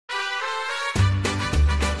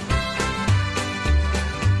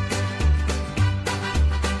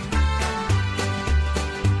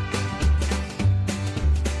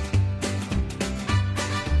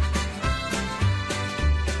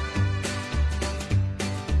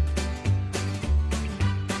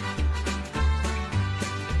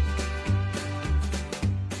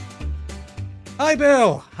Hi,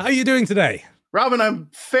 Bill. How are you doing today? Robin, I'm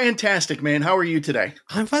fantastic, man. How are you today?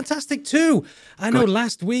 I'm fantastic too. I know Good.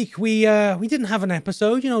 last week we didn't have an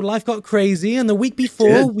episode. You know, life got crazy, and the week Did.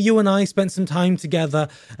 before, you and I spent some time together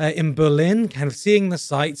in Berlin, kind of seeing the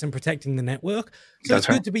sites and protecting the network. So it's That's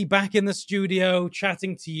right. good to be back in the studio,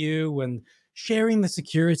 chatting to you and sharing the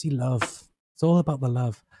security love. It's all about the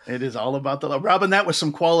love. It is all about the love. Robin, that was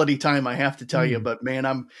some quality time, I have to tell you. Mm. But man,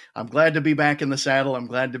 I'm glad to be back in the saddle. I'm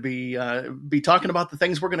glad to be talking about the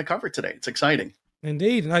things we're going to cover today. It's exciting.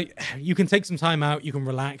 Indeed. Like, you can take some time out, you can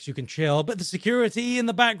relax, you can chill, but the security in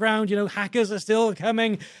the background, you know, hackers are still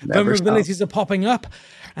coming, Never stop. vulnerabilities are popping up,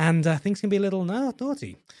 and things can be a little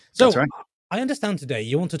naughty. So, That's right. I understand today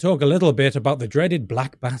you want to talk a little bit about the dreaded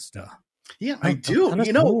Black Basta. Yeah, I do. Tell us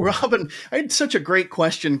You know, more. Robin, I had such a great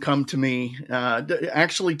question come to me,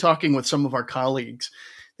 actually talking with some of our colleagues.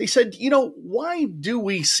 They said, why do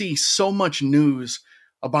we see so much news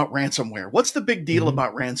about ransomware? What's the big deal Mhm.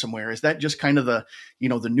 about ransomware? Is that just kind of the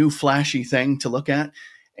new flashy thing to look at?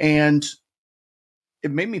 And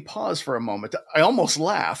it made me pause for a moment. I almost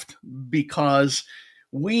laughed because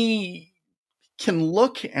we can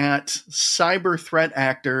look at cyber threat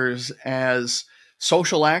actors as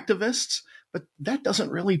social activists, but that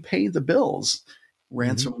doesn't really pay the bills.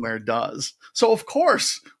 Ransomware does. So of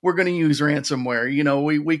course we're going to use ransomware. You know,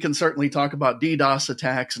 we can certainly talk about DDoS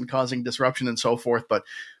attacks and causing disruption and so forth, but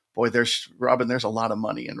boy, there's a lot of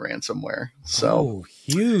money in ransomware. So Oh,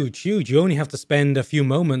 huge. You only have to spend a few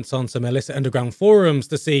moments on some illicit underground forums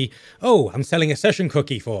to see, oh, I'm selling a session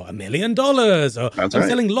cookie for $1 million, or that's I'm right.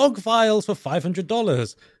 selling log files for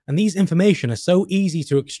 $500. And these information are so easy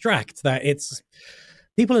to extract that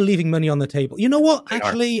people are leaving money on the table. You know what? They are.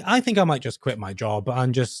 Actually, I think I might just quit my job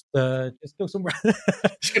and just go somewhere.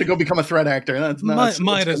 Just going to go become a threat actor. That's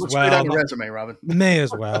might as looks great on well. your resume, Robin. May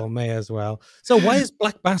as well. So why is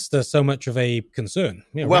Black Basta so much of a concern?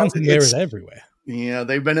 You know, Well, ransomware is everywhere. Yeah,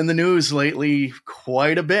 they've been in the news lately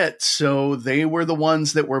quite a bit. So they were the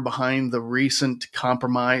ones that were behind the recent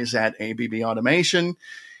compromise at ABB Automation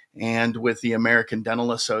and with the American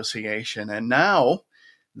Dental Association. And now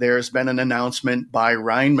there's been an announcement by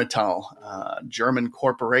Rheinmetall, a German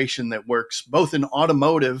corporation that works both in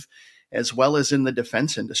automotive as well as in the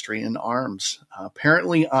defense industry in arms.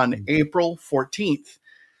 Apparently on April 14th,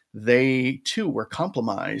 they too were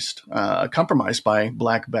compromised by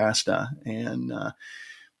Black Basta. And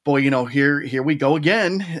boy, here we go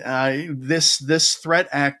again. This threat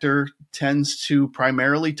actor tends to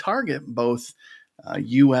primarily target both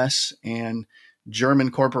U.S. and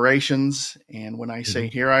German corporations. And when I say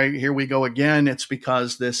here we go again, it's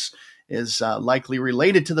because this is likely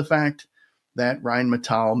related to the fact that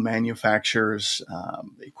Rheinmetall manufactures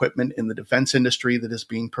equipment in the defense industry that is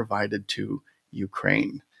being provided to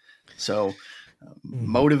Ukraine. So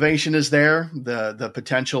motivation is there. The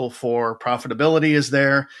potential for profitability is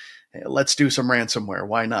there. Let's do some ransomware.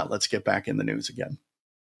 Why not? Let's get back in the news again.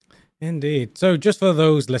 Indeed. So just for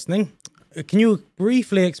those listening, can you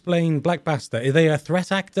briefly explain Black Basta? Are they a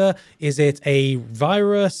threat actor? Is it a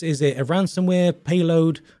virus? Is it a ransomware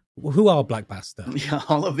payload? Who are Black Basta? Yeah,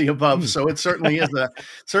 all of the above. So it certainly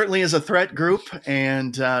is a threat group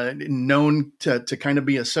and known to kind of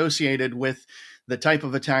be associated with the type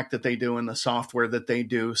of attack that they do and the software that they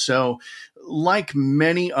do. So like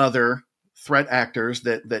many other threat actors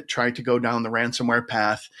that try to go down the ransomware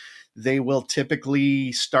path, they will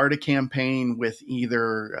typically start a campaign with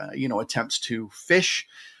either, attempts to phish,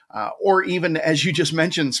 or even, as you just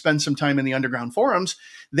mentioned, spend some time in the underground forums.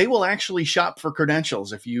 They will actually shop for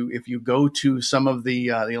credentials. If you go to some of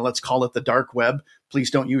the, let's call it the dark web, please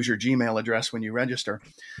don't use your Gmail address when you register.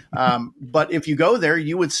 But if you go there,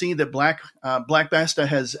 you would see that Black Basta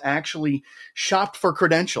has actually shopped for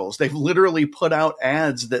credentials. They've literally put out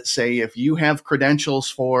ads that say, if you have credentials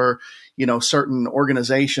for, certain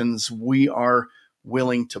organizations, we are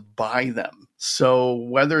willing to buy them. So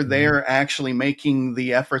whether they're actually making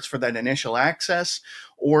the efforts for that initial access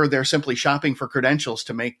or they're simply shopping for credentials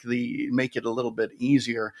to make it a little bit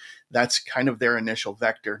easier, that's kind of their initial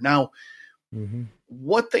vector. Now,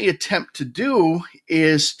 what they attempt to do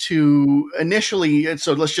is to initially,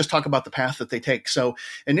 so let's just talk about the path that they take. So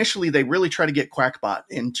initially, they really try to get Quackbot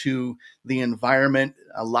into the environment.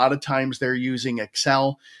 A lot of times they're using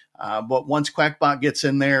Excel. But once Quackbot gets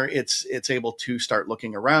in there, it's able to start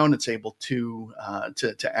looking around. It's able to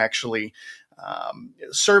actually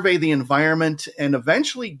survey the environment and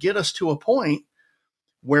eventually get us to a point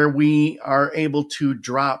where we are able to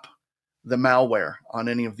drop the malware on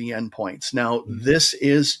any of the endpoints. Now, this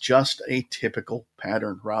is just a typical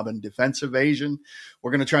pattern, Robin. Defense evasion.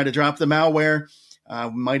 We're going to try to drop the malware.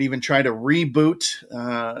 Might even try to reboot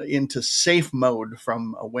into safe mode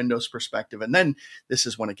from a Windows perspective. And then this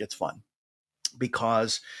is when it gets fun,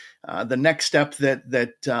 because the next step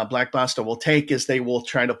that Black Basta will take is they will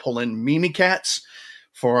try to pull in Mimikatz.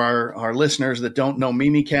 For our listeners that don't know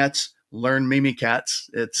Mimikatz, learn Mimikatz.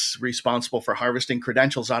 It's responsible for harvesting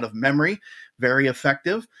credentials out of memory. Very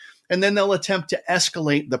effective. And then they'll attempt to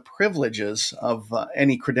escalate the privileges of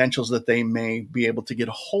any credentials that they may be able to get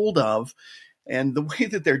a hold of. And the way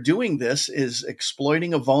that they're doing this is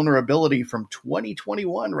exploiting a vulnerability from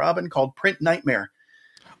 2021, Robin, called Print Nightmare.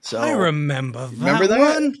 So I remember that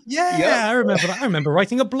one. Yeah, yep. I remember that. I remember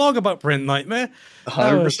writing a blog about Print Nightmare.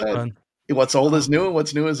 100%. What's old is new, and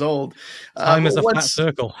what's new is old. Time is a flat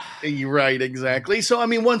circle. You're right, exactly. So, I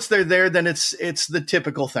mean, once they're there, then it's the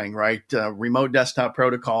typical thing, right? Remote desktop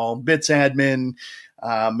protocol, bits admin,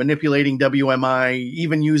 manipulating WMI,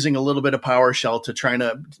 even using a little bit of PowerShell to try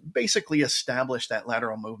to basically establish that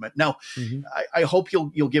lateral movement. Now, I hope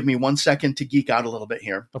you'll give me 1 second to geek out a little bit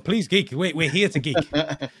here. Oh, please geek. We're here to geek.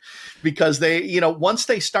 Because they, once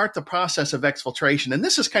they start the process of exfiltration, and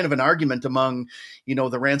this is kind of an argument among, the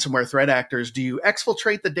ransomware threat actors, do you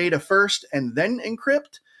exfiltrate the data first and then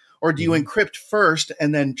encrypt? Or do you encrypt first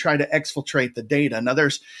and then try to exfiltrate the data? Now,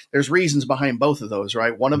 there's reasons behind both of those,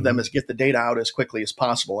 right? One of them is get the data out as quickly as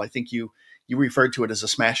possible. I think you referred to it as a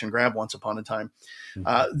smash and grab once upon a time.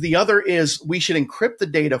 The other is we should encrypt the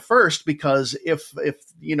data first, because if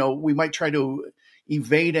we might try to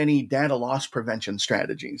evade any data loss prevention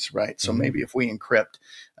strategies, right? So maybe if we encrypt,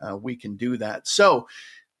 we can do that. So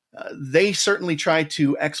they certainly try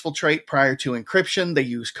to exfiltrate prior to encryption. They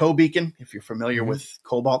use CoBeacon. If you're familiar with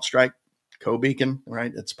Cobalt Strike, CoBeacon,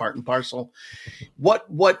 right? It's part and parcel. What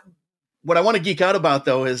I want to geek out about,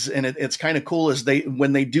 though, is, and it's kind of cool, is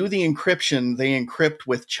when they do the encryption, they encrypt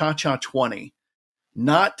with ChaCha20,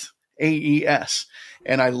 not AES.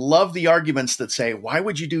 And I love the arguments that say, why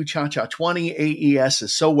would you do ChaCha20? AES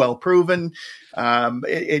is so well proven.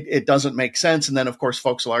 It doesn't make sense. And then, of course,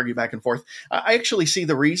 folks will argue back and forth. I actually see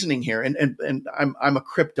the reasoning here. And I'm a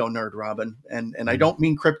crypto nerd, Robin. And I don't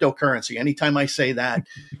mean cryptocurrency. Anytime I say that,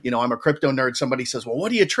 I'm a crypto nerd, somebody says, well,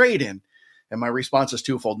 what do you trade in? And my response is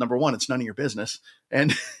twofold. Number one, it's none of your business.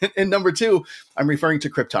 And number two, I'm referring to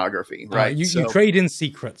cryptography, right? You trade in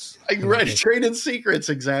secrets. Right, trade in secrets,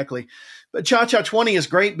 exactly. But ChaCha20 is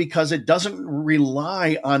great because it doesn't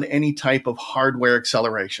rely on any type of hardware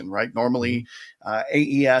acceleration, right? Normally,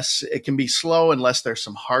 AES, it can be slow unless there's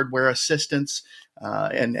some hardware assistance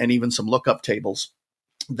and even some lookup tables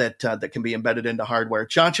that can be embedded into hardware.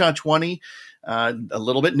 ChaCha20, a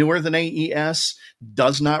little bit newer than AES,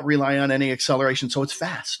 does not rely on any acceleration, so it's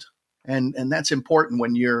fast. And that's important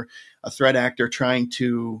when you're a threat actor trying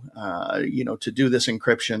to to do this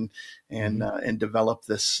encryption and develop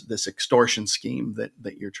this extortion scheme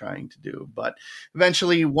that you're trying to do. But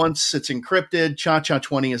eventually, once it's encrypted,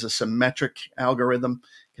 ChaCha20 is a symmetric algorithm.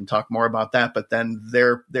 Can talk more about that. But then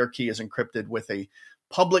their key is encrypted with a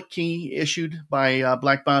public key issued by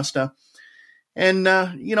Black Basta, and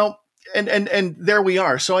and there we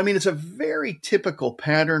are. So I mean, it's a very typical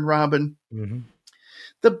pattern, Robin.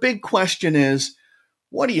 The big question is,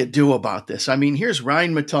 what do you do about this? I mean, here's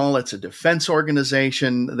Rheinmetall. It's a defense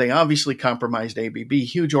organization. They obviously compromised ABB,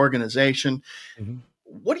 huge organization.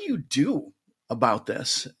 What do you do about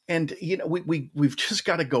this? And, we've just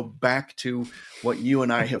got to go back to what you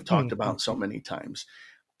and I have talked about so many times.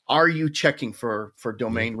 Are you checking for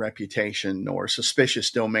domain reputation or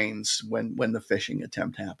suspicious domains when the phishing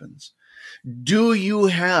attempt happens? Do you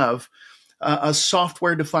have a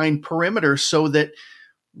software-defined perimeter so that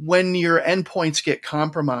when your endpoints get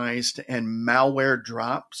compromised and malware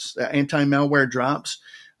drops, anti-malware drops,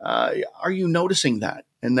 are you noticing that?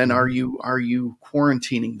 And then are you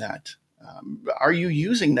quarantining that? Are you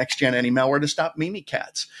using next-gen anti-malware to stop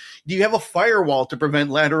Mimikatz? Do you have a firewall to prevent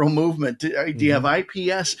lateral movement? Do you have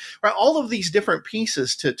IPS? Right, all of these different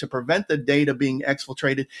pieces to prevent the data being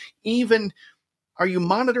exfiltrated. Even are you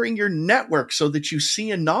monitoring your network so that you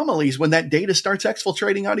see anomalies when that data starts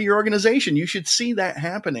exfiltrating out of your organization? You should see that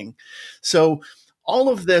happening. So all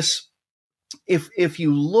of this, if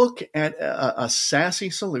you look at a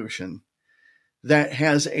SASE solution that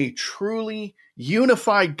has a truly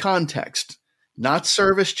unified context, not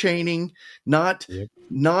service chaining, not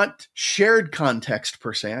shared context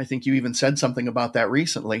per se. I think you even said something about that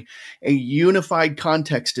recently. A unified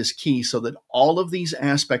context is key so that all of these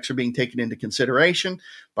aspects are being taken into consideration.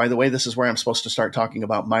 By the way, this is where I'm supposed to start talking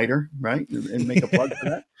about MITRE, right? And make a plug for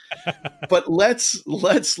that. But let's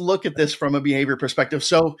look at this from a behavior perspective.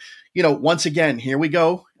 So, once again, here we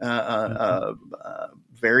go.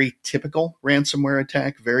 very typical ransomware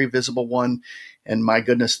attack, very visible one. And my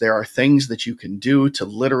goodness, there are things that you can do to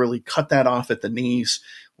literally cut that off at the knees.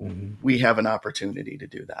 Mhm. We have an opportunity to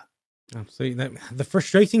do that. Absolutely. The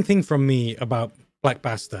frustrating thing from me about Black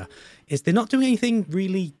Basta is they're not doing anything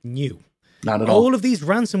really new. Not at all. All of these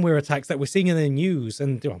ransomware attacks that we're seeing in the news,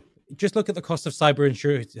 and just look at the cost of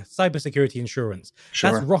cybersecurity insurance.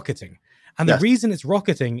 Sure. That's rocketing. And the reason it's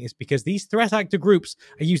rocketing is because these threat actor groups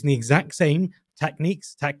are using the exact same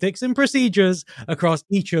techniques, tactics, and procedures across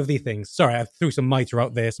each of the things. Sorry, I threw some MITRE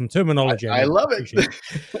out there, some terminology. I love it.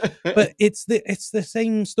 But it's the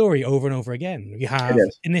same story over and over again. You have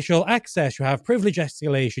initial access, you have privilege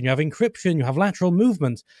escalation, you have encryption, you have lateral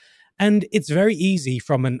movement. And it's very easy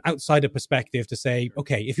from an outsider perspective to say,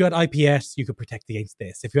 okay, if you had IPS, you could protect against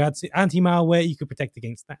this. If you had anti-malware, you could protect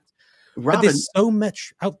against that. Robin, but there's so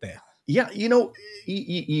much out there. Yeah, you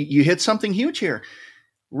hit something huge here.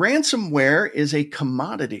 Ransomware is a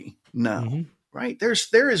commodity now, right? There is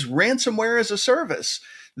ransomware as a service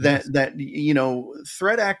that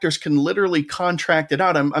threat actors can literally contract it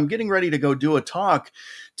out. I'm getting ready to go do a talk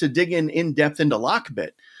to dig in depth into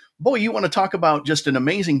Lockbit. Boy, you want to talk about just an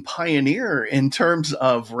amazing pioneer in terms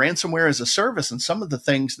of ransomware as a service and some of the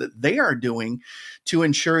things that they are doing to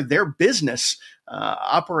ensure their business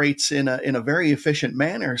operates in a very efficient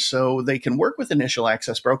manner, so they can work with initial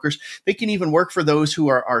access brokers. They can even work for those who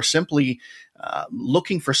are simply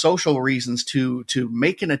looking for social reasons to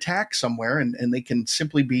make an attack somewhere, and they can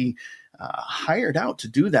simply be hired out to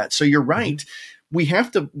do that. So you're right. We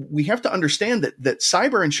have to understand that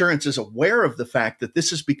cyber insurance is aware of the fact that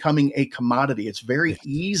this is becoming a commodity. It's very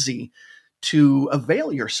easy to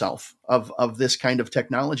avail yourself of this kind of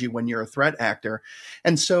technology when you're a threat actor.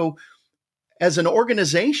 And so as an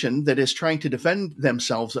organization that is trying to defend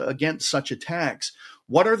themselves against such attacks,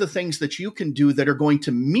 what are the things that you can do that are going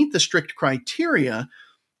to meet the strict criteria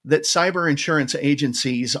that cyber insurance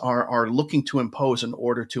agencies are looking to impose in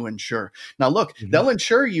order to insure? Now, look, they'll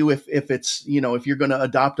insure you if it's, if you're going to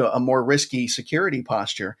adopt a more risky security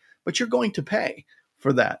posture, but you're going to pay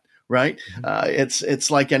for that, right?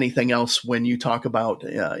 It's like anything else when you talk about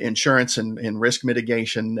insurance and risk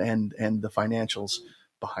mitigation and the financials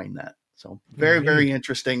behind that. So very, very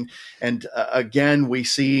interesting. And again, we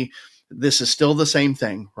see this is still the same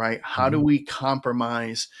thing, right? How do we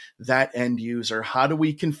compromise that end user? How do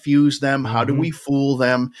we confuse them? How do we fool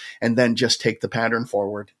them? And then just take the pattern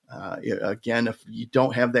forward. Again, if you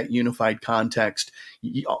don't have that unified context,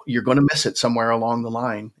 you're going to miss it somewhere along the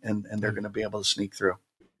line, and they're going to be able to sneak through.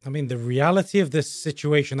 I mean, the reality of this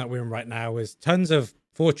situation that we're in right now is tons of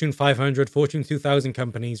Fortune 500, Fortune 2000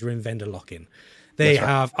 companies are in vendor lock-in. They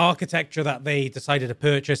have architecture that they decided to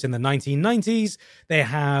purchase in the 1990s. They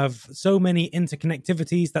have so many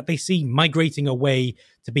interconnectivities that they see migrating away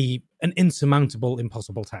to be an insurmountable,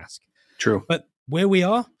 impossible task. True. But where we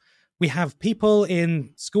are, we have people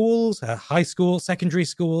in schools, high school, secondary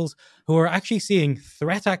schools, who are actually seeing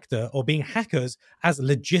threat actor or being hackers as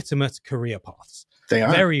legitimate career paths. They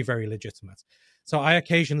are. Very, very legitimate. So I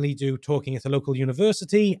occasionally do talking at a local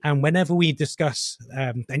university, and whenever we discuss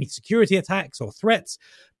any security attacks or threats,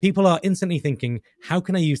 people are instantly thinking, how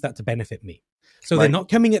can I use that to benefit me? So they're not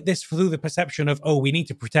coming at this through the perception of, oh, we need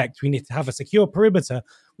to protect, we need to have a secure perimeter,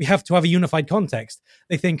 we have to have a unified context.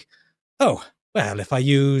 They think, oh, well, if I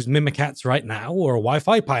use Mimikatz right now or a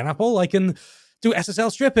Wi-Fi pineapple, I can do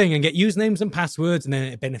SSL stripping and get usernames and passwords, and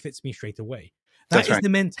then it benefits me straight away. That is the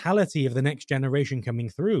mentality of the next generation coming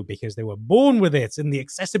through because they were born with it, and the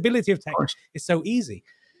accessibility of tech is so easy.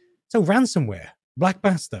 So ransomware, Black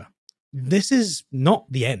Basta, this is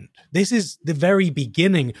not the end. This is the very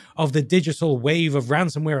beginning of the digital wave of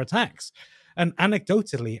ransomware attacks. And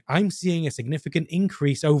anecdotally, I'm seeing a significant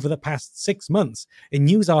increase over the past 6 months in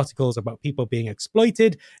news articles about people being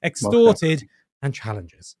exploited, extorted, and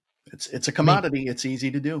challenges. It's a commodity. It's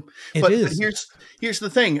easy to do. But here's the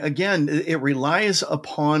thing. Again, it relies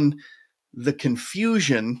upon the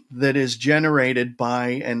confusion that is generated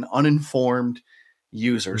by an uninformed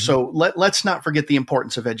user. So let's not forget the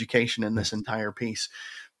importance of education in this entire piece.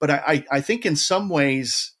 But I think in some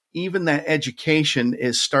ways, even that education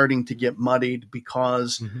is starting to get muddied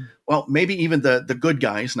because, well, maybe even the good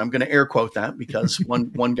guys, and I'm going to air quote that because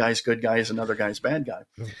one guy's good guy is another guy's bad guy.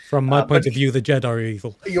 From my point of view, the Jedi are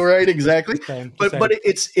evil. You're right, exactly. But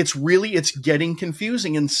it's getting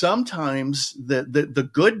confusing, and sometimes the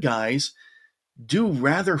good guys do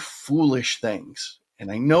rather foolish things.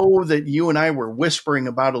 And I know that you and I were whispering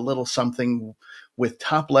about a little something with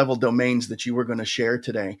top-level domains that you were going to share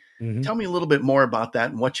today. Tell me a little bit more about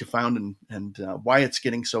that and what you found and why it's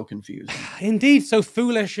getting so confusing. Indeed. So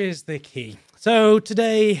foolish is the key. So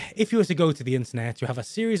today, if you were to go to the internet, you have a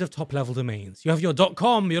series of top-level domains. You have your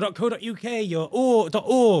 .com, your .co.uk, your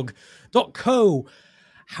 .org, .co.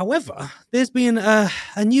 However, there's been a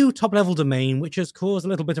new top-level domain which has caused a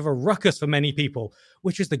little bit of a ruckus for many people,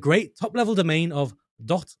 which is the great top-level domain of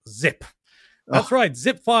 .zip. That's right,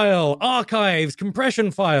 zip file, archives,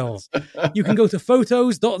 compression files. You can go to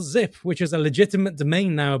photos.zip, which is a legitimate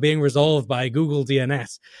domain now being resolved by Google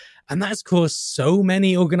DNS. And that's caused so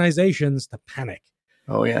many organizations to panic.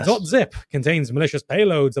 Oh, yes. .zip contains malicious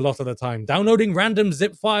payloads a lot of the time. Downloading random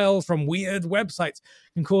zip files from weird websites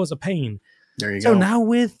can cause a pain. There you So go. now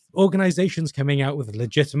with organizations coming out with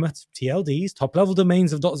legitimate TLDs, top-level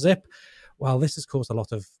domains of .zip, well, this has caused a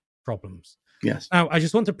lot of problems. Yes. Now, I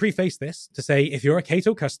just want to preface this to say if you're a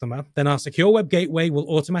Cato customer, then our secure web gateway will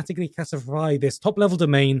automatically classify this top-level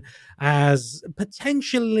domain as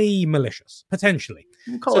potentially malicious. Potentially.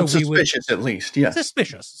 We'll call it suspicious at least, yes.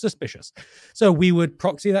 Suspicious. So we would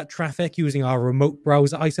proxy that traffic using our remote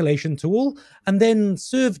browser isolation tool and then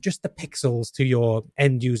serve just the pixels to your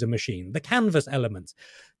end-user machine, the canvas element.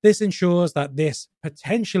 This ensures that this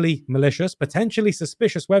potentially malicious, potentially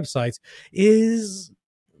suspicious website is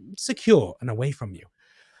secure and away from you.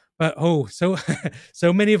 But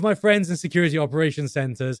so many of my friends in security operations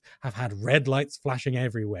centers have had red lights flashing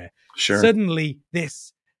everywhere. Sure. Suddenly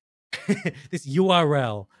this this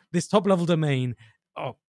URL, this top level domain.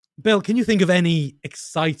 Oh, Bill, can you think of any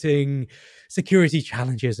exciting security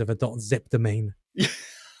challenges of a .zip domain?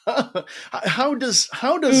 How does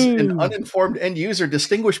an uninformed end user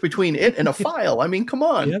distinguish between it and a file? I mean, come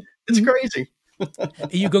on. Yep. It's crazy. Are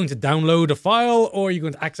you going to download a file or are you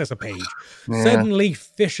going to access a page? Yeah. Suddenly,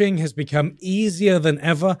 phishing has become easier than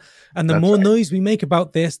ever. And the more noise we make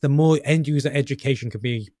about this, the more end user education can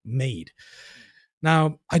be made.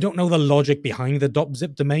 Now, I don't know the logic behind the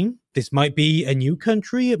 .zip domain. This might be a new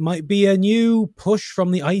country. It might be a new push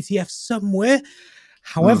from the IETF somewhere.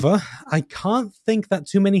 However, I can't think that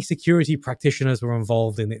too many security practitioners were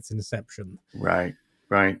involved in its inception. Right.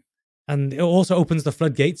 And it also opens the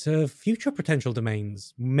floodgates of future potential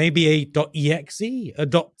domains. Maybe a .exe, a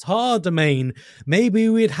 .tar domain. Maybe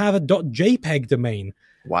we'd have a .jpeg domain.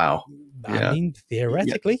 Wow. I mean,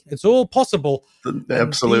 theoretically, it's all possible.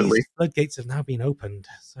 Absolutely. These floodgates have now been opened.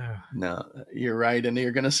 So no, you're right. And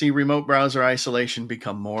you're going to see remote browser isolation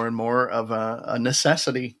become more and more of a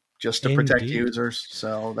necessity just to protect users.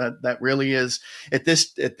 So that really is at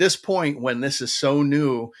this point when this is so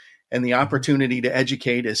new. And the opportunity to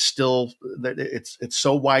educate is still that it's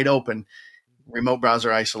so wide open. Remote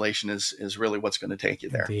browser isolation is really what's going to take you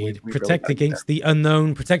there. Indeed. Protect really against the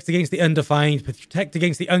unknown, protect against the undefined, protect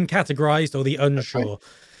against the uncategorized or the unsure.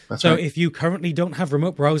 That's right. If you currently don't have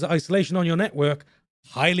remote browser isolation on your network,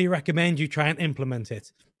 highly recommend you try and implement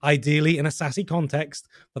it. Ideally in a SASE context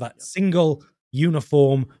for that single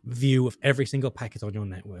uniform view of every single packet on your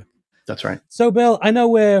network. That's right. So, Bill, I know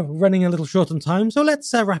we're running a little short on time, so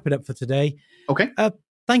let's wrap it up for today. Okay.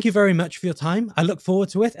 Thank you very much for your time. I look forward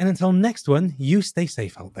to it. And until next one, you stay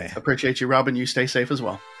safe out there. Appreciate you, Robin. You stay safe as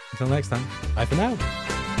well. Until next time. Bye for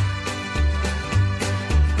now.